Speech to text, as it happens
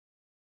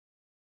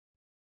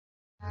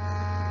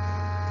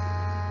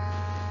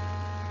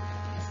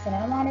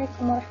Assalamu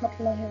alaikum wa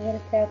rahmatullahi wa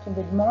barakatuh.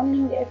 Good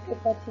morning,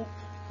 everybody.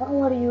 How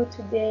are you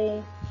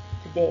today?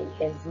 Today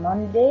is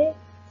Monday,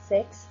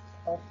 6th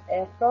of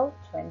April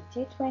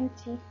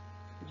 2020.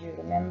 Do you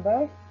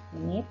remember? We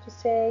need to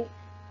say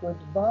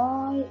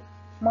goodbye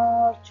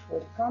March,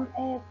 welcome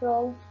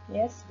April.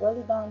 Yes, well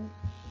done.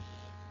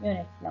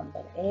 Unit number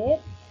 8.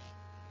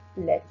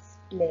 Let's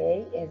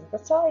play is the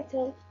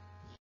title.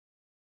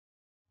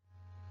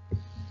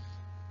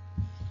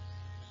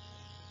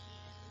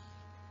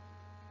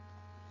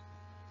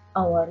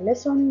 Our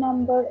lesson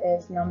number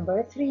is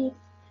number 3.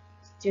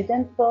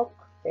 Student book,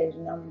 page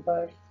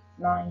number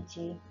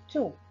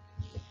 92.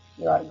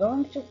 You are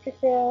going to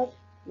prepare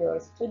your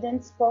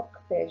student's book,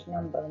 page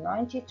number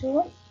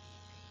 92,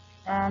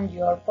 and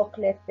your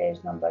booklet,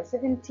 page number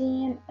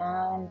 17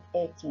 and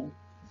 18.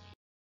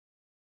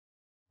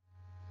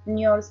 In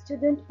your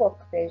student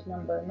book, page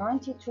number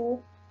 92,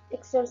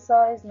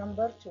 exercise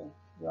number 2.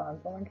 You are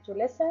going to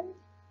listen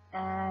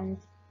and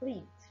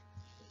read.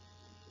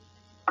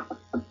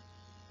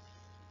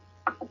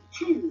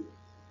 2.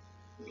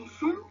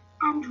 Listen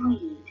and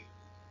read.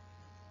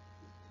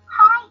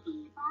 Hi,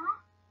 Eva.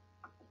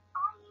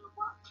 Are you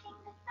watching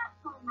the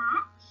football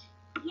match?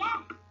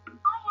 Yes,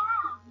 I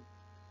am.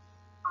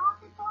 Are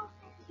the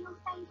Dolphins your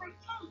favourite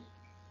team?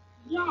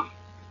 Yes,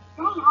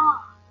 they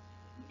are.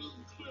 Me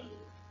too.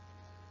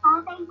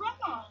 Are they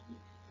winning?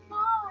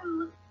 No,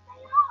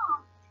 they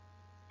aren't.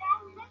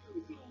 They're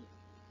losing.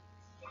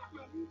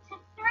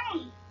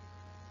 7-3.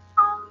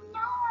 Oh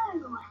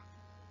no!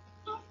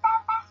 Is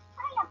their best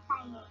player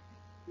playing?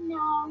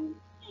 No,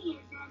 he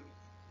isn't.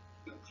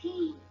 The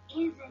team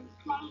isn't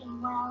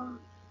playing well.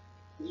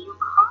 You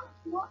can't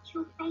watch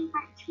your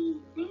favourite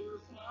team losing.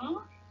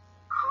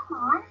 Come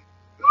on,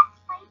 let's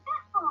play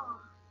football.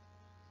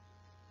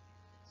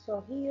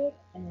 So here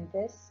in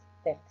this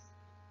text,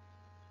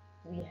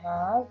 we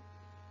have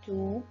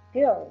two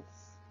girls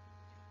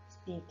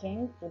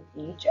speaking with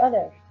each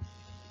other,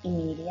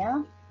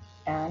 Emilia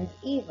and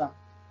Eva.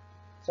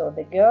 So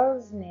the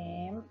girls'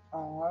 names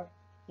are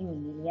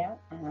Emilia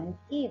and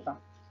Eva.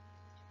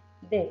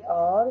 They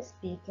are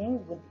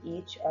speaking with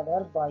each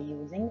other by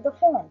using the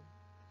phone.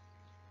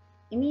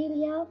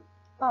 Emilia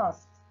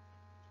asks,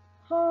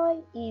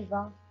 "Hi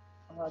Eva,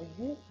 are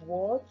you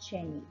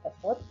watching the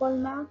football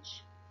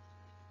match?"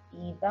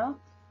 Eva,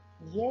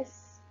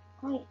 "Yes,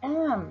 I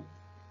am."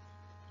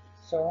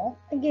 So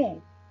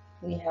again,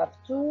 we have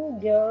two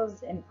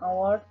girls in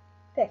our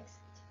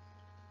text.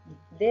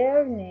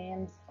 Their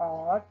names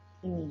are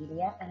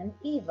Emilia and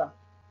Eva.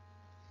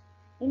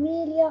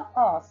 Emilia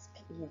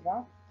asks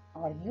Eva,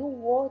 "Are you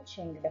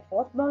watching the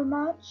football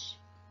match?"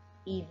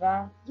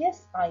 Eva,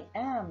 "Yes, I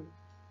am."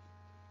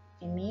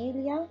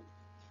 Emilia,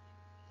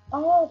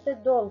 "Are the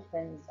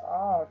Dolphins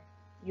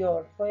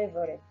your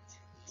favorite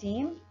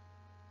team?"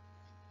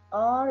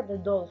 Are the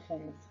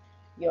Dolphins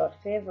your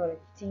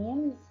favorite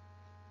teams?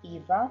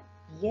 Eva,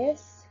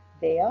 "Yes,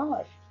 they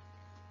are."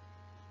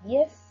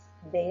 Yes,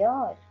 they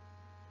are.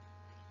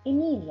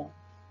 Emilia,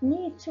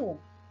 "Me too.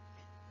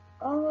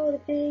 Are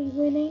they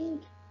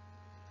winning?"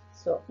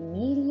 So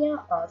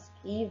Emilia asked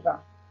Eva,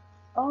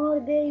 "Are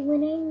they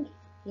winning?"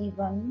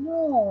 Eva,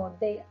 "No,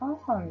 they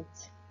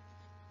aren't.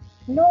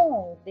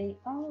 No, they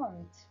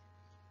aren't.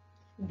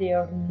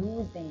 They're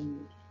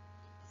losing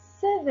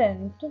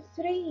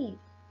 7-3.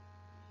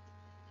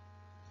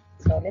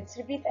 So let's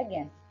repeat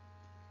again.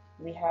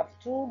 We have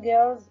two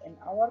girls in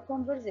our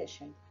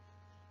conversation,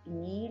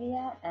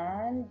 Emilia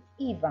and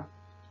Eva.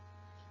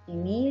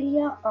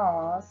 Emilia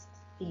asks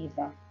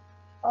Eva,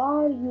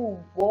 "Are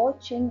you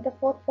watching the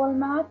football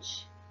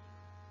match?"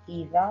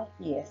 Eva,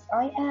 "Yes,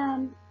 I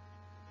am."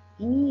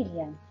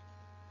 Emilia,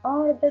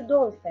 "Are the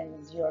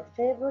Dolphins your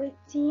favorite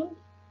team?"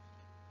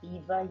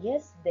 Eva,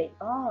 "Yes, they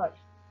are."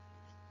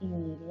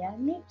 Emilia,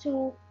 "Me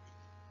too.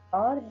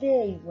 Are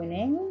they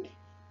winning?"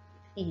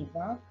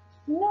 Eva,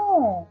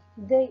 "No,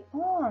 they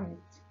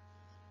aren't.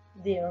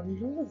 They're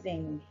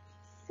losing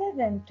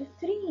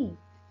 7-3.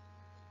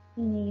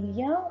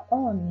 Emilia,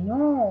 "Oh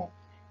no.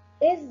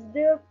 Is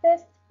their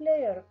best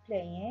player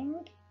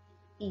playing?"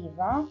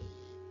 Eva,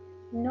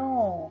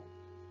 "No,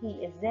 he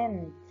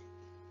isn't.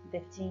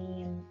 The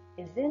team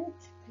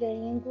isn't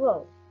playing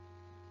well."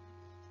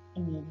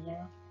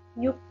 Emilia,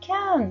 "You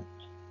can't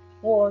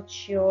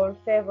watch your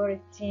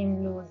favorite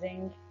team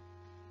losing.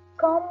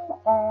 Come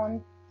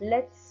on,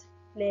 let's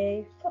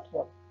play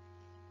football."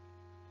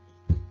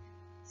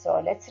 So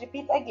let's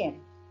repeat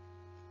again.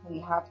 We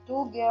have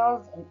two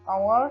girls in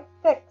our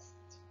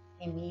text,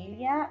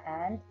 Emilia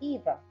and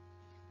Eva.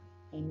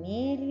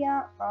 Emilia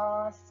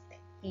asked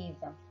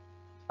Eva,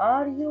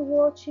 "Are you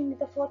watching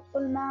the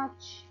football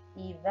match?"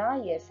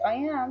 Eva, "Yes, I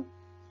am."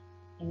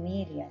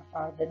 Emilia,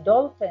 "Are the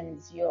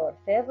Dolphins your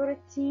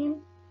favorite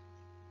team?"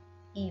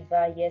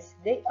 Eva, "Yes,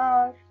 they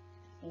are."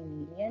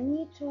 Emilia,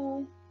 "Me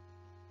too.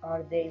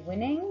 Are they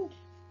winning?"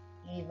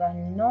 Eva,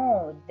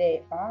 "No,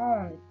 they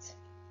aren't.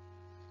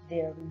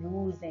 They're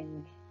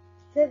losing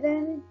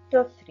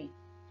 7-3.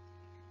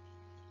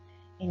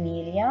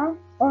 Emilia,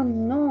 "Oh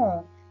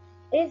no.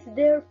 Is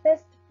their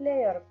best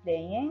player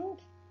playing?"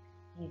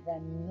 Eva,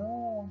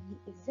 no,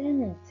 he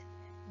isn't.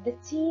 The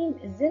team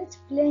isn't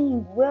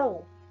playing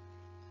well.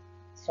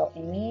 So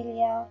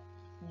Emilia,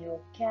 you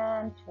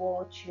can't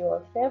watch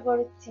your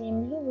favorite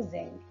team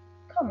losing.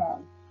 Come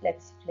on,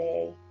 let's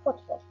play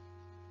football.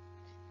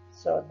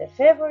 So the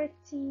favorite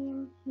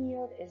team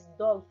here is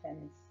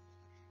Dolphins,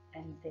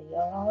 and they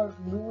are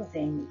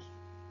losing.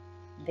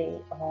 They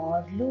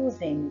are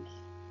losing.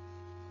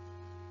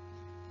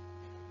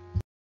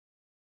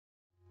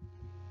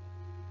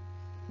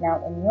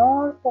 Now in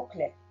your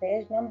booklet,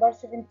 page number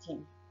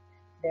 17,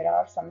 there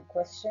are some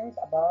questions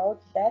about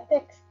the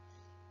text.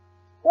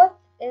 What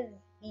is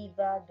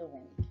Eva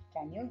doing?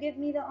 Can you give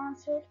me the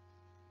answer?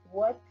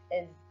 What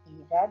is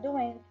Eva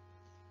doing?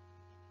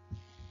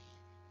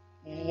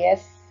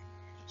 Yes,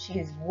 she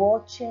is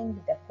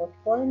watching the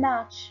football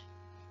match.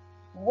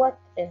 What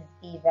is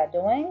Eva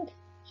doing?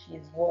 She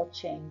is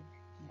watching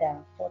the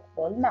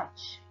football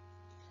match.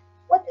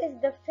 What is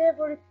the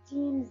favorite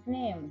team's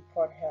name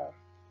for her?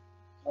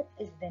 What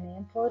is the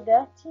name for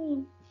the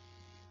team?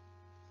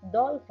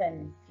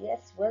 Dolphins.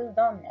 Yes, well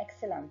done.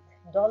 Excellent.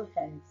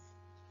 Dolphins.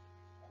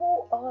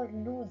 Who are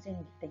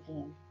losing the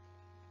game?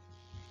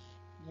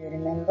 You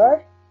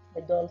remember?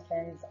 The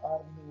Dolphins are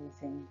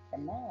losing the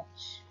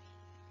match.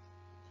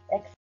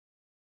 Excellent.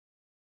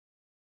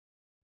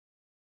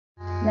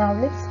 Now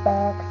let's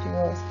back to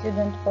your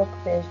student book,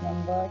 page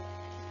number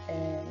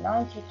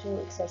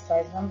 92,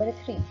 exercise number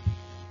 3.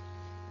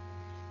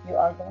 You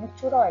are going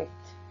to write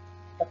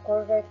the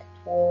correct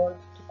word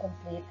to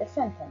complete the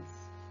sentence.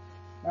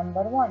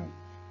 Number 1.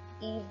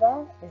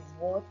 Eva is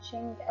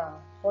watching a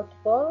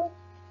football.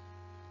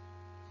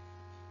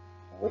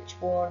 Which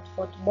word?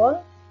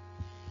 Football.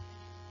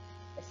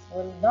 Yes,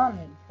 well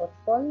done.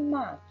 Football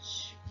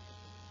match.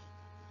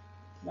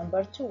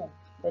 Number 2.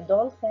 The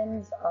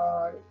Dolphins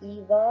are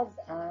Eva's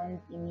and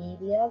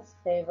Emilia's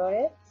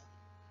favorite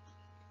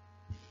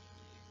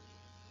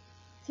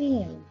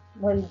team.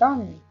 Well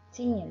done.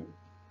 Team.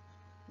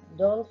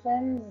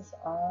 Dolphins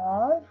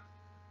are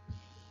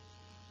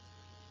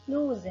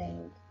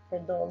losing. The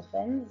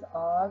Dolphins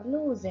are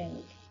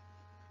losing.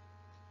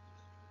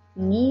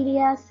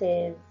 Emilia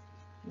says,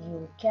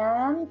 you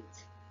can't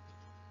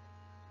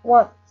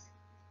what?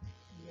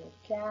 You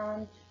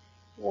can't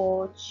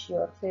watch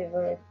your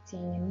favorite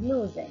team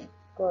losing,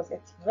 because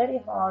it's very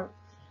hard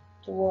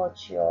to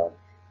watch your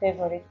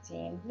favorite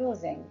team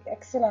losing.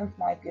 Excellent,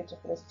 my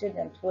beautiful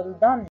student. Well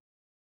done.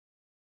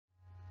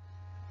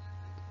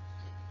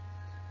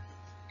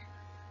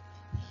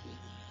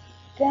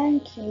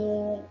 Thank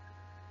you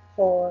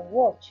for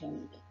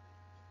watching.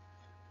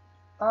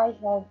 I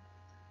hope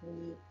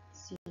we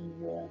see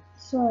you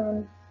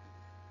soon.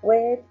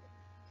 Wait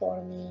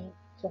for me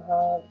to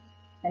have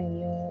a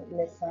new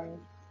lesson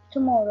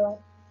tomorrow.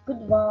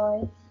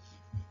 Goodbye.